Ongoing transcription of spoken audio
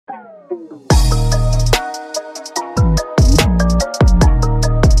Welcome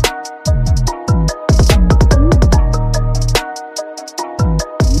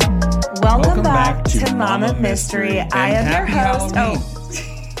back to Mama Mystery. I am your host.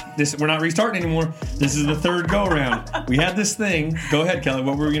 We're not restarting anymore. This is the third go-around. We had this thing. Go ahead, Kelly.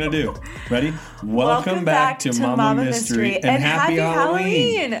 What were we going to do? Ready? Welcome back to Mama Mystery. And happy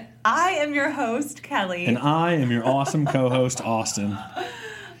Halloween. I am your host, Kelly. And I am your awesome co-host, Austin.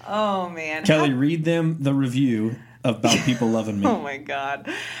 Oh, man. Kelly, read them the review about people loving me. Oh, my God.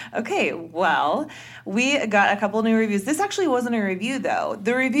 Okay, well, we got a couple new reviews. This actually wasn't a review, though.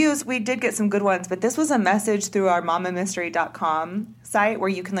 The reviews, we did get some good ones, but this was a message through our mamamystery.com site where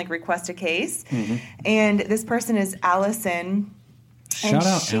you can, request a case. Mm-hmm. And this person is Allison. Shout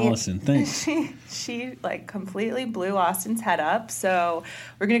out Allison. Thanks. She completely blew Austin's head up. So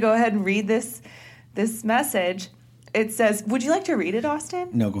we're going to go ahead and read this message. It says, would you like to read it, Austin?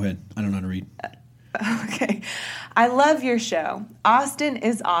 No, go ahead. I don't know how to read. Okay. I love your show. Austin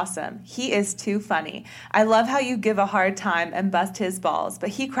is awesome. He is too funny. I love how you give a hard time and bust his balls, but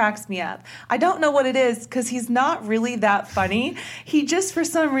he cracks me up. I don't know what it is because he's not really that funny. He just, for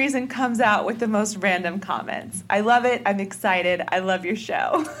some reason, comes out with the most random comments. I love it. I'm excited. I love your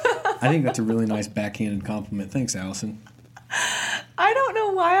show. I think that's a really nice backhanded compliment. Thanks, Allison. I don't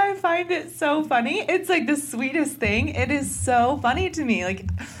know why I find it so funny. It's the sweetest thing. It is so funny to me.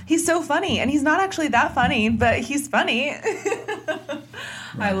 He's so funny, and he's not actually that funny, but he's funny. Right.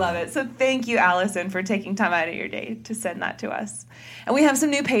 I love it. So thank you, Allison, for taking time out of your day to send that to us. And we have some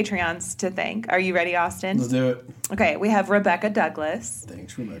new Patreons to thank. Are you ready, Austin? Let's do it. Okay, we have Rebecca Douglas.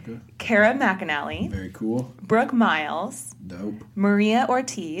 Thanks, Rebecca. Kara McAnally. Very cool. Brooke Miles. Dope. Maria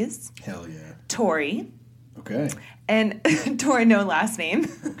Ortiz. Hell yeah. Tori. Okay. And Tori, no last name.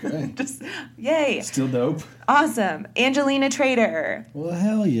 Okay. Just, yay. Still dope. Awesome. Angelina Trader. Well,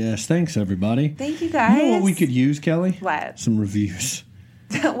 hell yes. Thanks, everybody. Thank you, guys. You know what we could use, Kelly? What? Some reviews.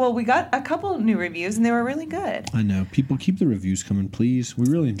 Well, we got a couple new reviews, and they were really good. I know. People, keep the reviews coming, please. We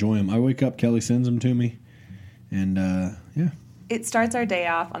really enjoy them. I wake up, Kelly sends them to me, and, yeah. It starts our day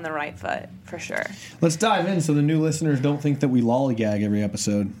off on the right foot, for sure. Let's dive in so the new listeners don't think that we lollygag every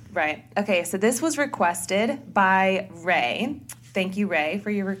episode. Right. Okay, so this was requested by Ray. Thank you, Ray,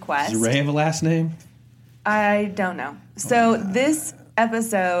 for your request. Does Ray have a last name? I don't know. So this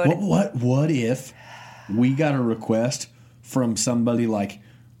episode... What if we got a request from somebody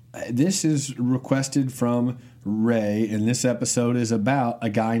this is requested from Ray, and this episode is about a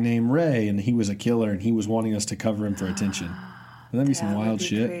guy named Ray, and he was a killer, and he was wanting us to cover him for attention. Wouldn't that be some wild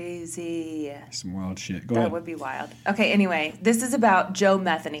shit? Crazy. Some wild shit. Go ahead. That would be wild. Okay, anyway, this is about Joe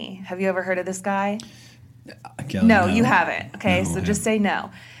Metheny. Have you ever heard of this guy? No, you haven't. Okay, so just say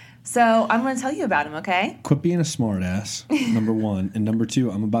no. So I'm going to tell you about him, okay? Quit being a smart ass, number one. And number two,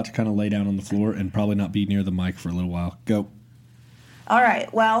 I'm about to kind of lay down on the floor and probably not be near the mic for a little while. Go. All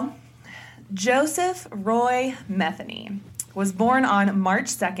right, well, Joseph Roy Metheny was born on March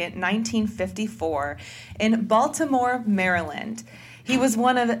 2nd, 1954, in Baltimore, Maryland. He was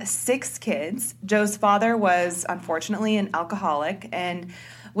one of 6 kids. Joe's father was, unfortunately, an alcoholic, and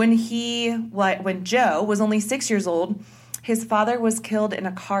when Joe was only 6 years old, his father was killed in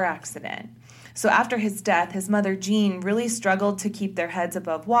a car accident. So after his death, his mother, Jean, really struggled to keep their heads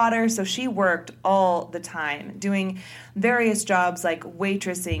above water, so she worked all the time, doing various jobs like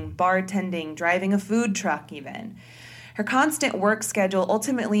waitressing, bartending, driving a food truck even. Her constant work schedule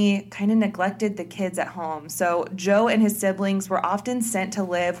ultimately kind of neglected the kids at home, so Joe and his siblings were often sent to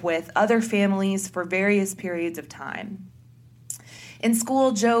live with other families for various periods of time. In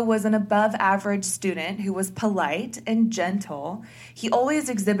school, Joe was an above-average student who was polite and gentle. He always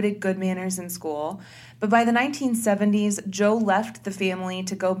exhibited good manners in school, but by the 1970s, Joe left the family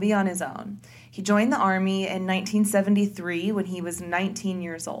to go be on his own. He joined the Army in 1973 when he was 19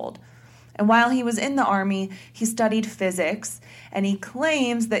 years old. And while he was in the Army, he studied physics, and he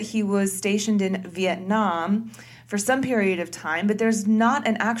claims that he was stationed in Vietnam for some period of time, but there's not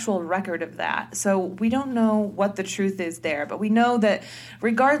an actual record of that. So we don't know what the truth is there, but we know that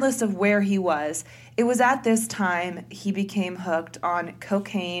regardless of where he was, it was at this time he became hooked on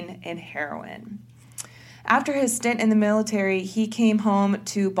cocaine and heroin. After his stint in the military, he came home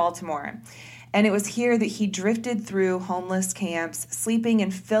to Baltimore. And it was here that he drifted through homeless camps, sleeping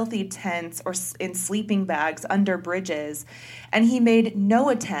in filthy tents or in sleeping bags under bridges, and he made no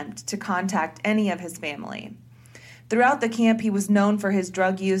attempt to contact any of his family. Throughout the camp, he was known for his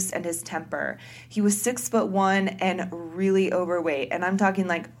drug use and his temper. He was 6'1" and really overweight, and I'm talking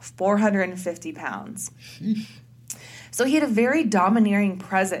 450 pounds. So he had a very domineering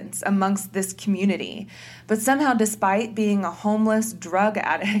presence amongst this community. But somehow, despite being a homeless drug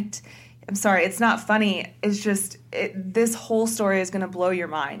addict, I'm sorry, it's not funny. It's just, this whole story is going to blow your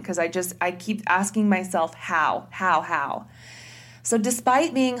mind because I keep asking myself, how? So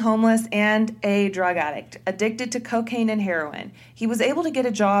despite being homeless and a drug addict, addicted to cocaine and heroin, he was able to get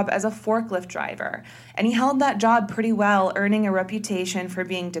a job as a forklift driver. And he held that job pretty well, earning a reputation for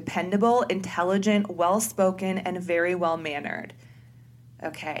being dependable, intelligent, well-spoken, and very well-mannered.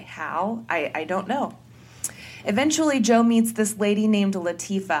 Okay, how? I don't know. Eventually, Joe meets this lady named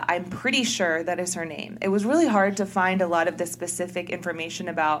Latifah. I'm pretty sure that is her name. It was really hard to find a lot of the specific information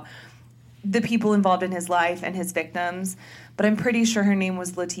about the people involved in his life and his victims, but I'm pretty sure her name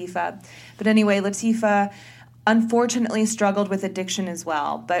was Latifah. But anyway, Latifah unfortunately struggled with addiction as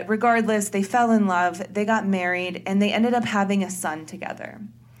well. But regardless, they fell in love, they got married, and they ended up having a son together.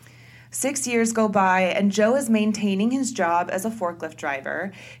 6 years go by, and Joe is maintaining his job as a forklift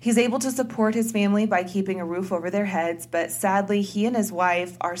driver. He's able to support his family by keeping a roof over their heads, but sadly, he and his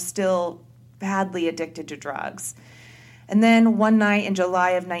wife are still badly addicted to drugs. And then one night in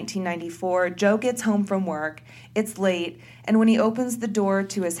July of 1994, Joe gets home from work. It's late, and when he opens the door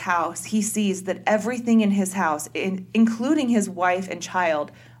to his house, he sees that everything in his house, including his wife and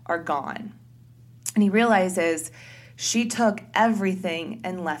child, are gone. And he realizes she took everything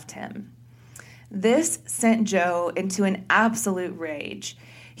and left him. This sent Joe into an absolute rage.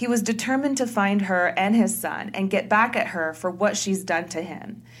 He was determined to find her and his son and get back at her for what she's done to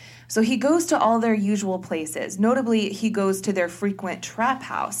him. So he goes to all their usual places. Notably, he goes to their frequent trap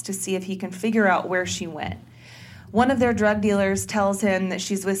house to see if he can figure out where she went. One of their drug dealers tells him that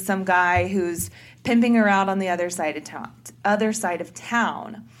she's with some guy who's pimping her out on the other side of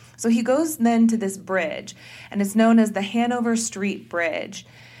town. So he goes then to this bridge, and it's known as the Hanover Street Bridge.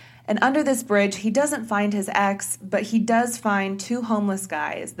 And under this bridge, he doesn't find his ex, but he does find two homeless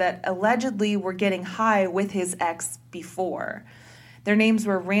guys that allegedly were getting high with his ex before. Their names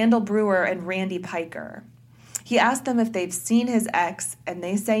were Randall Brewer and Randy Piker. He asked them if they've seen his ex, and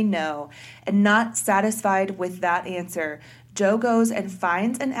they say no. And not satisfied with that answer, Joe goes and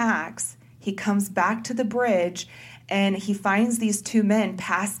finds an axe. He comes back to the bridge, and he finds these two men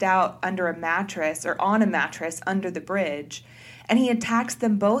passed out under a mattress or on a mattress under the bridge. And he attacks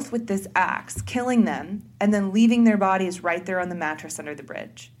them both with this axe, killing them, and then leaving their bodies right there on the mattress under the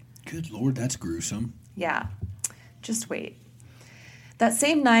bridge. Good Lord, that's gruesome. Yeah, just wait. That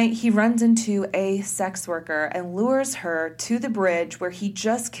same night, he runs into a sex worker and lures her to the bridge where he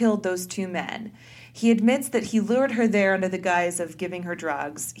just killed those two men. He admits that he lured her there under the guise of giving her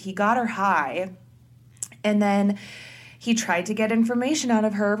drugs. He got her high, and then he tried to get information out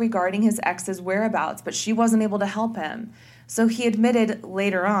of her regarding his ex's whereabouts, but she wasn't able to help him. So he admitted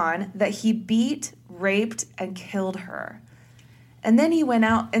later on that he beat, raped, and killed her. And then he went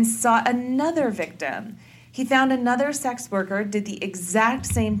out and sought another victim. He found another sex worker, did the exact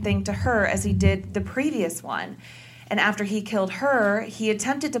same thing to her as he did the previous one. And after he killed her, he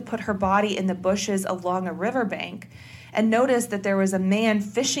attempted to put her body in the bushes along a riverbank and noticed that there was a man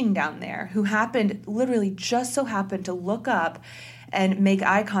fishing down there who just so happened to look up and make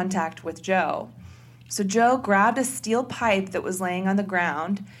eye contact with Joe. So Joe grabbed a steel pipe that was laying on the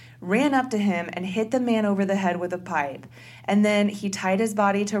ground, ran up to him, and hit the man over the head with a pipe. And then he tied his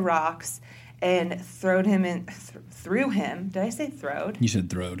body to rocks and threw him. Did I say throwed? You said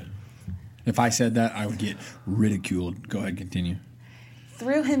throwed. If I said that, I would get ridiculed. Go ahead, continue.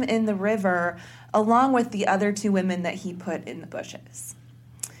 Threw him in the river along with the other two women that he put in the bushes.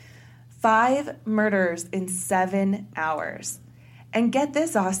 5 murders in 7 hours. And get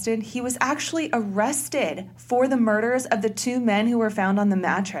this, Austin, he was actually arrested for the murders of the 2 men who were found on the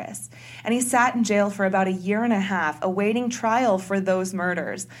mattress. And he sat in jail for about 1.5 years, awaiting trial for those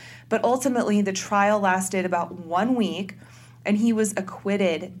murders. But ultimately, the trial lasted about 1 week, and he was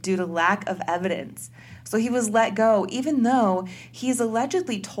acquitted due to lack of evidence. So he was let go, even though he's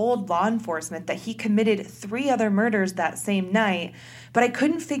allegedly told law enforcement that he committed 3 other murders that same night, but I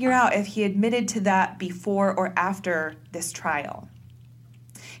couldn't figure out if he admitted to that before or after this trial.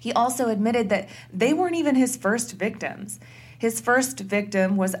 He also admitted that they weren't even his first victims. His first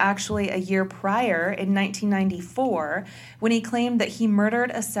victim was actually a year prior in 1994 when he claimed that he murdered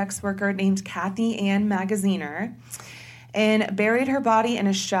a sex worker named Kathy Ann Magaziner and buried her body in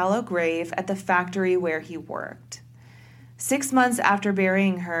a shallow grave at the factory where he worked. 6 months after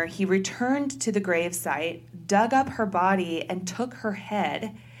burying her, he returned to the gravesite, dug up her body, and took her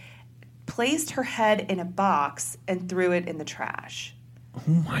head, placed her head in a box, and threw it in the trash. Oh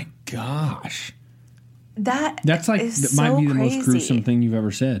my gosh. That's like, is that might be the crazy. most gruesome thing you've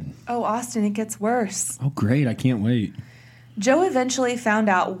ever said. Oh, Austin, it gets worse. Oh, great. I can't wait. Joe eventually found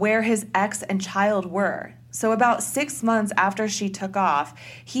out where his ex and child were. So about 6 months after she took off,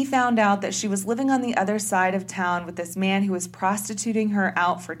 he found out that she was living on the other side of town with this man who was prostituting her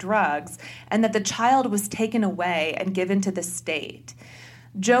out for drugs, and that the child was taken away and given to the state.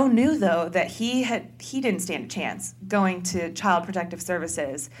 Joe knew, though, that he didn't stand a chance going to Child Protective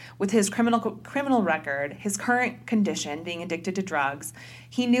Services with his criminal record, his current condition, being addicted to drugs.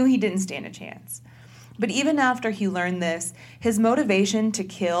 He knew he didn't stand a chance. But even after he learned this, his motivation to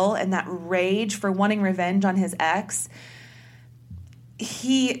kill and that rage for wanting revenge on his ex,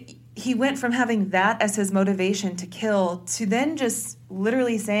 he went from having that as his motivation to kill to then just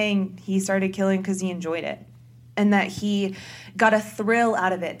literally saying he started killing because he enjoyed it. And that he got a thrill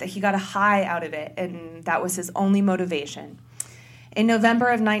out of it, that he got a high out of it, and that was his only motivation. In November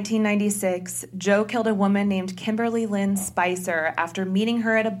of 1996, Joe killed a woman named Kimberly Lynn Spicer after meeting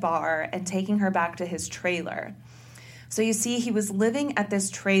her at a bar and taking her back to his trailer. So you see, he was living at this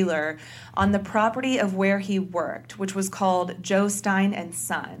trailer on the property of where he worked, which was called Joe Stein and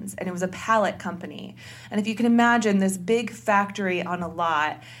Sons, and it was a pallet company. And if you can imagine this big factory on a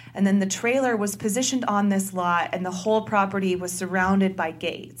lot, and then the trailer was positioned on this lot, and the whole property was surrounded by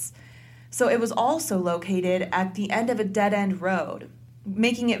gates. So it was also located at the end of a dead-end road,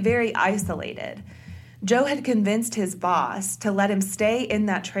 making it very isolated. Joe had convinced his boss to let him stay in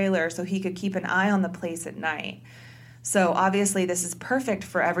that trailer so he could keep an eye on the place at night. So obviously this is perfect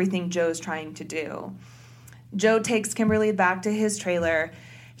for everything Joe's trying to do. Joe takes Kimberly back to his trailer.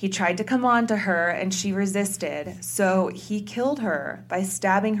 He tried to come on to her and she resisted, so he killed her by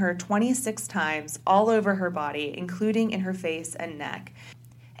stabbing her 26 times all over her body, including in her face and neck.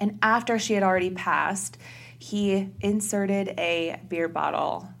 And after she had already passed, he inserted a beer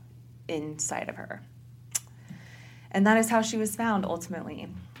bottle inside of her. And that is how she was found, ultimately.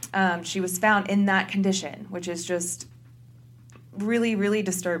 She was found in that condition, which is just really, really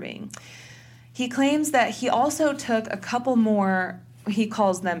disturbing. He claims that he also took a couple more, he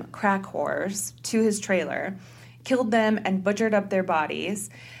calls them crack whores, to his trailer, killed them and butchered up their bodies.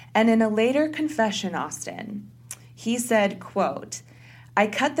 And in a later confession, Austin, he said, quote, "I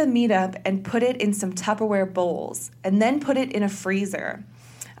cut the meat up and put it in some Tupperware bowls and then put it in a freezer.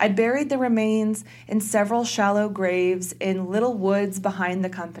 I buried the remains in several shallow graves in little woods behind the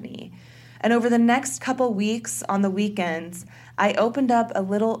company. And over the next couple weeks on the weekends, I opened up a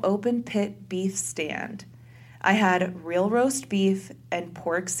little open pit beef stand. I had real roast beef and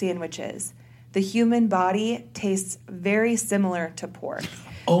pork sandwiches. The human body tastes very similar to pork."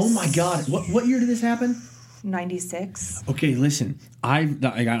 Oh my God. What year did this happen? 96. Okay, listen. I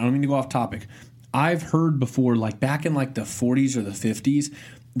don't mean to go off topic. I've heard before, like back in like the 40s or the 50s,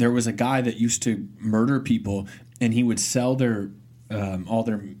 there was a guy that used to murder people, and he would sell their all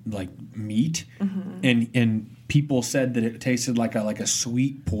their like meat, and people said that it tasted like a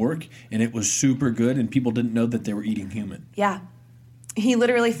sweet pork, and it was super good, and people didn't know that they were eating human. Yeah. He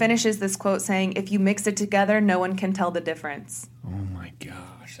literally finishes this quote saying, "If you mix it together, no one can tell the difference." Oh my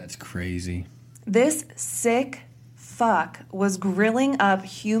gosh, that's crazy. This sick fuck was grilling up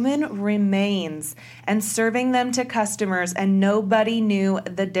human remains and serving them to customers, and nobody knew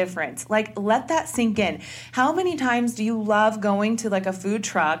the difference. Like, let that sink in. How many times do you love going to like a food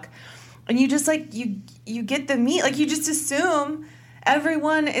truck and you just like, you get the meat, like you just assume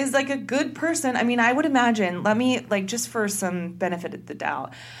everyone is like a good person? I mean, I would imagine, let me like, just for some benefit of the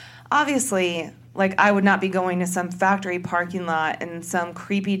doubt, obviously, like, I would not be going to some factory parking lot and some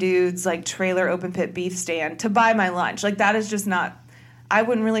creepy dude's, like, trailer open pit beef stand to buy my lunch. Like, that is just not, I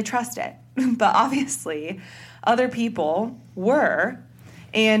wouldn't really trust it. But obviously, other people were,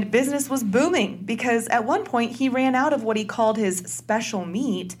 and business was booming because at one point he ran out of what he called his special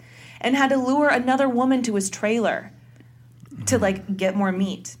meat and had to lure another woman to his trailer to, like, get more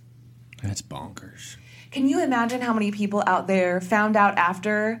meat. That's bonkers. Can you imagine how many people out there found out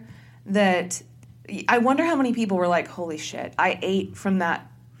after that? I wonder how many people were like, "Holy shit, I ate from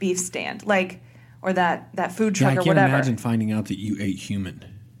that beef stand," like, or that food truck or whatever. I can't imagine finding out that you ate human.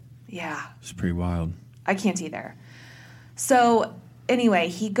 Yeah. It's pretty wild. I can't either. So anyway,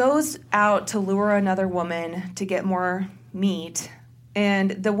 he goes out to lure another woman to get more meat,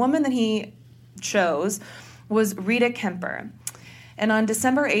 and the woman that he chose was Rita Kemper. And on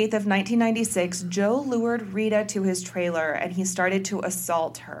December 8th of 1996, Joe lured Rita to his trailer, and he started to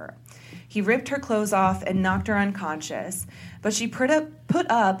assault her. He ripped her clothes off and knocked her unconscious, but she put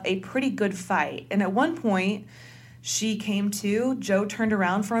up a pretty good fight. And at one point, she came to, Joe turned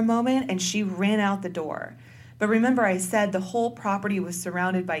around for a moment, and she ran out the door. But remember, I said the whole property was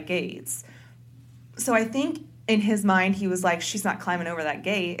surrounded by gates. So I think in his mind, he was like, she's not climbing over that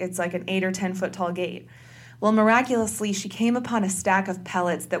gate. It's like an 8 or 10 foot tall gate. Well, miraculously, she came upon a stack of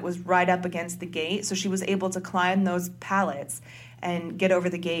pellets that was right up against the gate, so she was able to climb those pallets and get over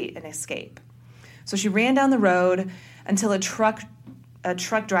the gate and escape. So she ran down the road until a truck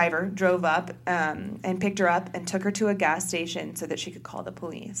driver drove up and picked her up and took her to a gas station so that she could call the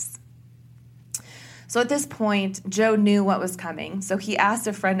police. So at this point, Joe knew what was coming, so he asked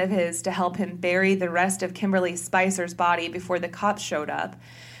a friend of his to help him bury the rest of Kimberly Spicer's body before the cops showed up.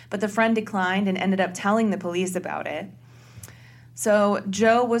 But the friend declined and ended up telling the police about it. So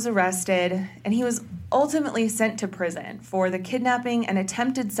Joe was arrested, and he was ultimately sent to prison for the kidnapping and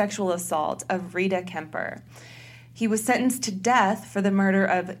attempted sexual assault of Rita Kemper. He was sentenced to death for the murder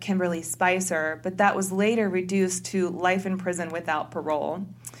of Kimberly Spicer, but that was later reduced to life in prison without parole.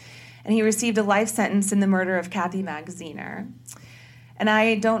 And he received a life sentence in the murder of Kathy Magaziner. And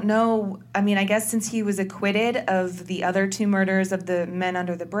I don't know, I mean, I guess since he was acquitted of the other 2 murders of the men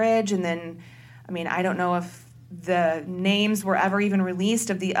under the bridge, and then, I mean, I don't know if the names were ever even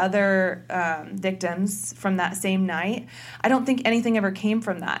released of the other victims from that same night. I don't think anything ever came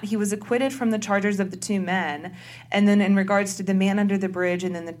from that. He was acquitted from the charges of the 2 men, and then in regards to the man under the bridge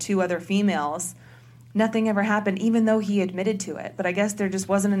and then the 2 other females, nothing ever happened, even though he admitted to it. But I guess there just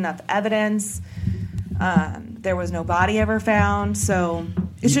wasn't enough evidence. There was no body ever found. So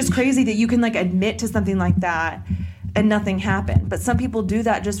it's just crazy that you can like admit to something like that and nothing happened. But some people do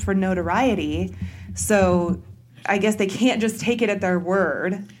that just for notoriety. So I guess they can't just take it at their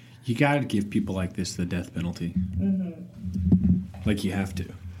word. You got to give people like this the death penalty. Mm-hmm. Like you have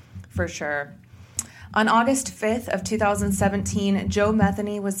to. For sure. On August 5th of 2017, Joe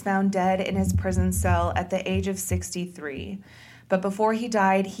Metheny was found dead in his prison cell at the age of 63. But before he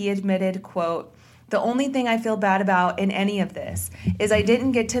died, he admitted, quote, "The only thing I feel bad about in any of this is I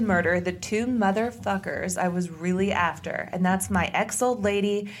didn't get to murder the 2 motherfuckers I was really after, and that's my ex-old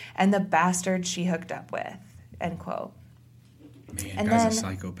lady and the bastard she hooked up with," end quote. Man, and guy's then,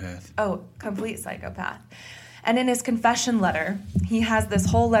 a psychopath. Oh, complete psychopath. And in his confession letter, he has this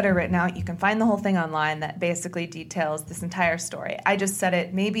whole letter written out. You can find the whole thing online that basically details this entire story. I just said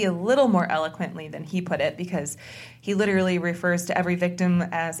it maybe a little more eloquently than he put it because he literally refers to every victim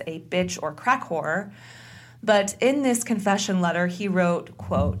as a bitch or crack whore. But in this confession letter, he wrote,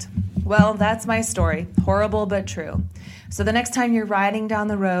 quote, "Well, that's my story. Horrible but true. So the next time you're riding down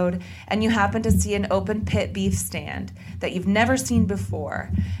the road and you happen to see an open pit beef stand that you've never seen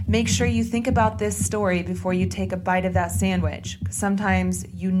before, make sure you think about this story before you take a bite of that sandwich. 'Cause sometimes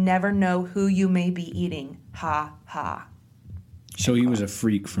you never know who you may be eating. Ha, ha." So he was a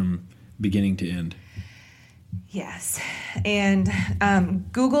freak from beginning to end. Yes. And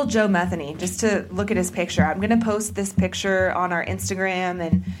Google Joe Metheny just to look at his picture. I'm going to post this picture on our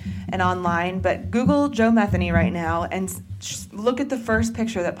Instagram and online, but Google Joe Metheny right now and just look at the first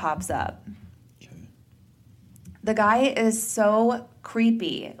picture that pops up. Okay. The guy is so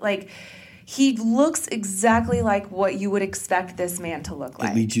creepy. Like, he looks exactly like what you would expect this man to look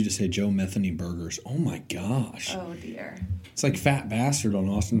like. It leads you to say Joe Metheny burgers. Oh, my gosh. Oh, dear. It's like Fat Bastard on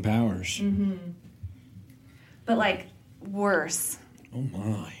Austin Powers. Mm-hmm. But, like, worse. Oh,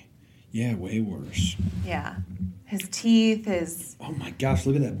 my. Yeah, way worse. Yeah. His teeth, his... Oh, my gosh,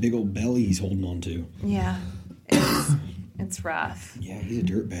 look at that big old belly he's holding on to. Yeah. It's rough. Yeah, he's a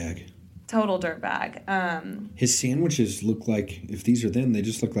dirtbag. Total dirtbag. His sandwiches look like, if these are them, they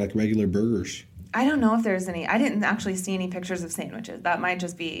just look like regular burgers. I don't know if there's any... I didn't actually see any pictures of sandwiches. That might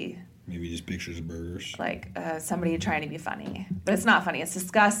just be... Maybe just pictures of burgers. Like somebody trying to be funny. But it's not funny. It's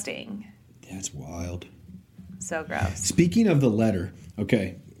disgusting. That's wild. So gross. Speaking of the letter,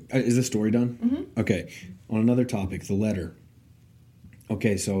 okay, is the story done? Mm-hmm. Okay, on another topic, the letter.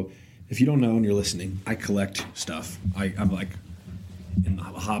 Okay, so if you don't know and you're listening, I collect stuff. I'm like in the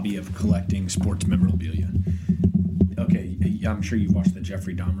hobby of collecting sports memorabilia. Okay, I'm sure you've watched the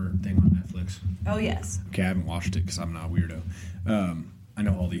Jeffrey Dahmer thing on Netflix. Oh, yes. Okay, I haven't watched it because I'm not a weirdo. I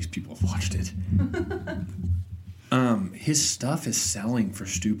know all these people have watched it. His stuff is selling for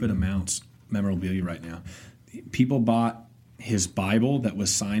stupid amounts, memorabilia right now. People bought his Bible that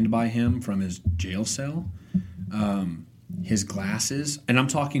was signed by him from his jail cell, his glasses, and I'm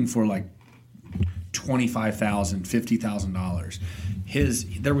talking for like $25,000,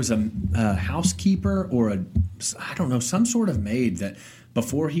 $50,000. There was a housekeeper or I don't know, some sort of maid that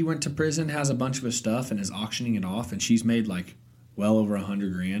before he went to prison has a bunch of his stuff and is auctioning it off, and she's made like well over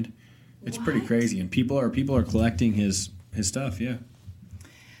 $100,000. It's pretty crazy, and people are collecting his stuff. Yeah.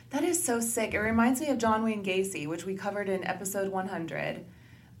 That is so sick. It reminds me of John Wayne Gacy, which we covered in episode 100.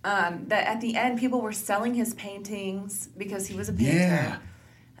 That at the end, people were selling his paintings because he was a painter.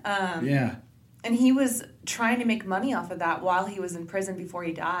 Yeah. And he was trying to make money off of that while he was in prison before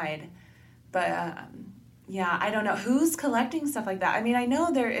he died. But, yeah, I don't know. Who's collecting stuff like that? I mean, I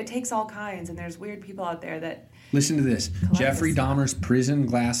know it takes all kinds, and there's weird people out there that... Listen to this. Jeffrey Dahmer's prison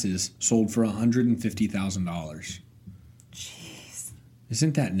glasses sold for $150,000. Jeez.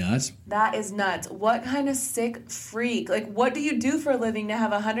 Isn't that nuts? That is nuts. What kind of sick freak? Like, what do you do for a living to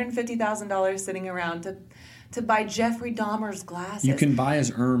have $150,000 sitting around to buy Jeffrey Dahmer's glasses? You can buy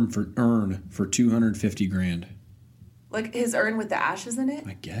his urn for $250,000. Like his urn with the ashes in it?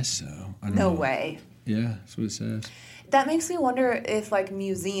 I guess so. I don't know. know. No way. Yeah, that's what it says. That makes me wonder if, like,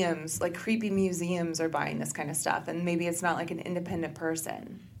 museums, like creepy museums, are buying this kind of stuff, and maybe it's not like an independent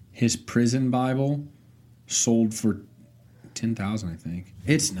person. His prison Bible sold for $10,000, I think.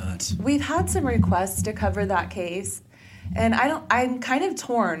 It's nuts. We've had some requests to cover that case, and I'm kind of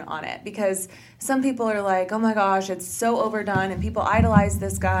torn on it because some people are like, oh my gosh, it's so overdone, and people idolize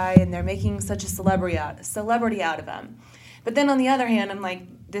this guy, and they're making such a celebrity out of him. But then on the other hand, I'm like,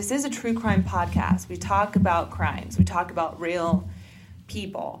 this is a true crime podcast. We talk about crimes. We talk about real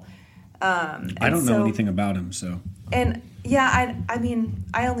people. I don't know anything about him, so. And yeah, I mean,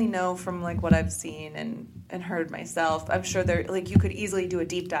 I only know from like what I've seen and heard myself. I'm sure you could easily do a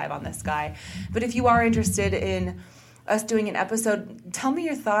deep dive on this guy. But if you are interested in us doing an episode, tell me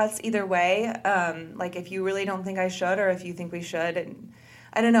your thoughts either way. Like if you really don't think I should, or if you think we should. And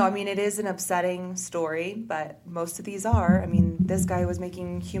I don't know. I mean, it is an upsetting story, but most of these are. I mean, this guy was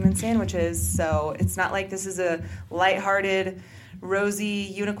making human sandwiches, so it's not like this is a lighthearted,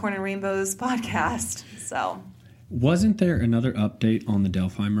 rosy unicorn and rainbows podcast. So, wasn't there another update on the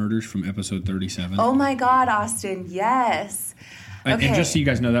Delphi murders from episode 37? Oh my God, Austin! Yes. Okay. And just so you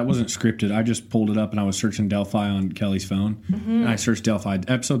guys know, that wasn't scripted. I just pulled it up and I was searching Delphi on Kelly's phone. And I searched Delphi.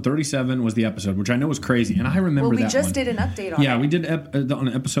 Episode 37 was the episode, which I know was crazy. And I remember that one. We just did an update on it. Yeah, we did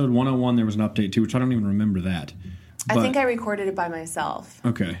on episode 101, there was an update too, which I don't even remember that. I think I recorded it by myself.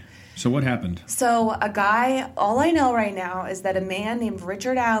 Okay. So what happened? So a guy, all I know right now is that a man named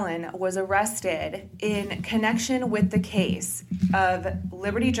Richard Allen was arrested in connection with the case of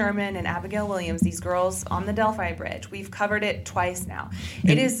Liberty German and Abigail Williams, these girls on the Delphi Bridge. We've covered it twice now.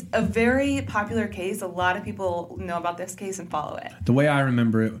 It is a very popular case. A lot of people know about this case and follow it. The way I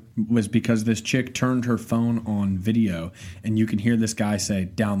remember it was because this chick turned her phone on video, and you can hear this guy say,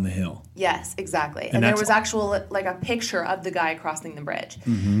 "down the hill." Yes, exactly. And there was like a picture of the guy crossing the bridge.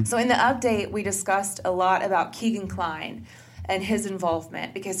 Mm-hmm. So in the update, we discussed a lot about Keegan Kline and his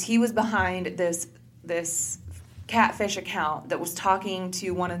involvement because he was behind this catfish account that was talking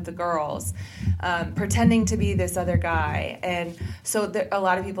to one of the girls, pretending to be this other guy. And so a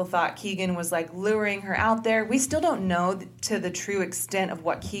lot of people thought Keegan was like luring her out there. We still don't know to the true extent of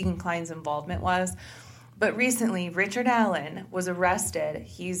what Keegan Kline's involvement was. But recently, Richard Allen was arrested.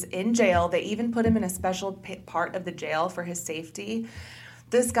 He's in jail. They even put him in a special part of the jail for his safety.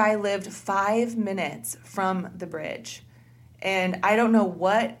 This guy lived 5 minutes from the bridge. And I don't know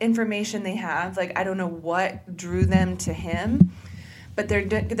what information they have. Like, I don't know what drew them to him. But they're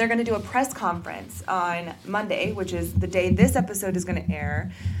going to do a press conference on Monday, which is the day this episode is going to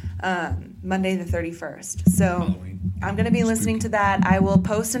air, Monday the 31st. So Halloween. I'm going to be listening to that. I will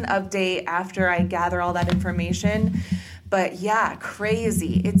post an update after I gather all that information. But yeah,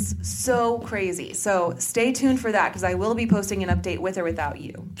 crazy. It's so crazy. So stay tuned for that because I will be posting an update with or without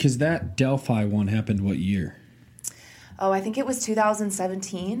you. Because that Delphi one happened what year? Oh, I think it was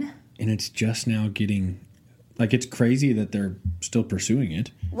 2017. And it's just now getting... Like, it's crazy that they're still pursuing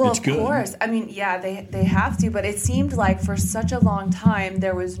it. Well, it's of good. course. I mean, yeah, they have to, but it seemed like for such a long time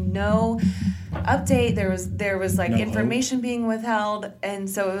there was no update. There was like no information hope. Being withheld, and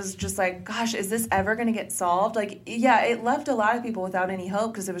so it was just like, gosh, is this ever going to get solved? Like, yeah, it left a lot of people without any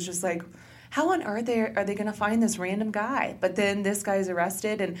hope because it was just like, how on earth are they going to find this random guy? But then this guy's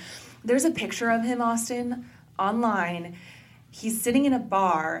arrested, and there's a picture of him, Austin, online. He's sitting in a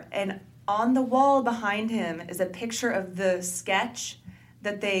bar, and on the wall behind him is a picture of the sketch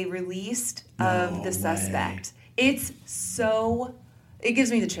that they released of the suspect. It's so... It gives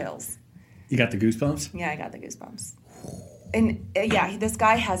me the chills. You got the goosebumps? Yeah, I got the goosebumps. And yeah, this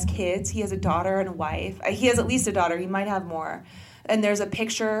guy has kids. He has a daughter and a wife. He has at least a daughter. He might have more. And there's a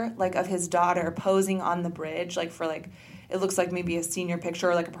picture like of his daughter posing on the bridge, like for like... It looks like maybe a senior picture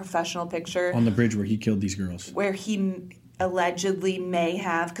or like a professional picture. On the bridge where he killed these girls. Where he... allegedly may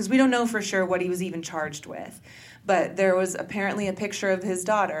have, because we don't know for sure what he was even charged with, but there was apparently a picture of his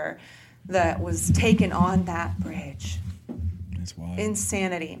daughter that was taken on that bridge. That's wild.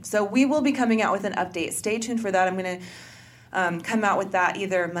 Insanity. So we will be coming out with an update. Stay tuned for that. I'm going to come out with that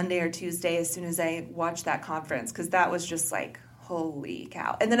either Monday or Tuesday as soon as I watch that conference, because that was just like, holy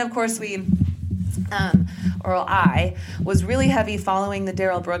cow. And then, of course, we I was really heavy following the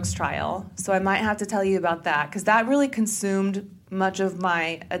Darrell Brooks trial. So I might have to tell you about that because that really consumed much of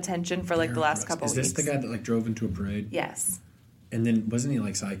my attention for like the last couple of weeks. Is this the guy that like drove into a parade? Yes. And then wasn't he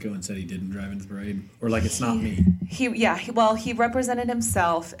like psycho and said he didn't drive into the parade? Or like it's not me? He represented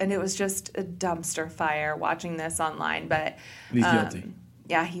himself, and it was just a dumpster fire watching this online. But he's guilty.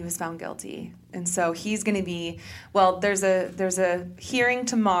 Yeah, he was found guilty. And so he's going to be, well, there's a hearing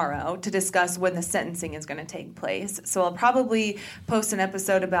tomorrow to discuss when the sentencing is going to take place. So I'll probably post an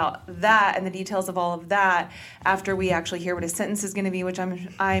episode about that and the details of all of that after we actually hear what his sentence is going to be, which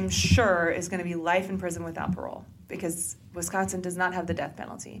I'm sure is going to be life in prison without parole because Wisconsin does not have the death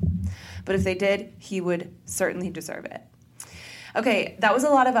penalty. But if they did, he would certainly deserve it. Okay, that was a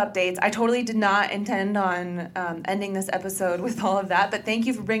lot of updates. I totally did not intend on ending this episode with all of that, but thank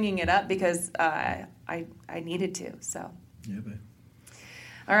you for bringing it up because I needed to. So. Yeah, babe.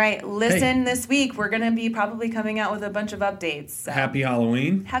 All right, listen this week. We're going to be probably coming out with a bunch of updates. So. Happy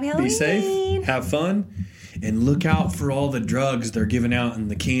Halloween. Happy Halloween. Be safe. Have fun. And look out for all the drugs they're giving out in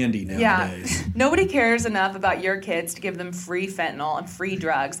the candy nowadays. Yeah. Nobody cares enough about your kids to give them free fentanyl and free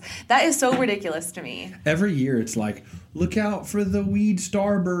drugs. That is so ridiculous to me. Every year it's like, look out for the weed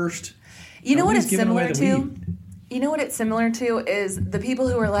starburst. You know what it's similar to? You know what it's similar to is the people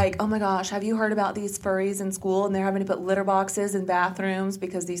who are like, oh my gosh, have you heard about these furries in school? And they're having to put litter boxes in bathrooms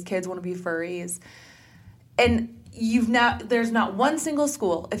because these kids want to be furries. And there's not one single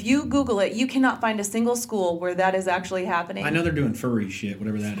school. If you Google it, you cannot find a single school where that is actually happening. I know they're doing furry shit,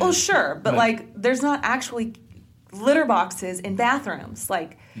 whatever that is. Oh, sure. But like, there's not actually litter boxes in bathrooms.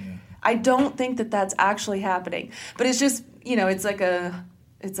 Like, yeah. I don't think that that's actually happening. But it's just, it's like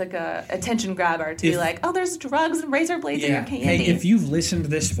a attention grabber to be like, oh, there's drugs and razor blades in your candy. Hey, if you've listened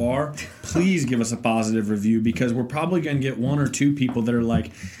this far, please give us a positive review because we're probably going to get one or two people that are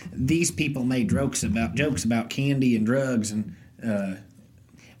like, these people made jokes about candy and drugs and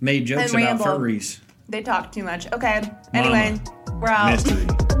made jokes about furries. They talk too much. Okay. Anyway, we're out. Mystery.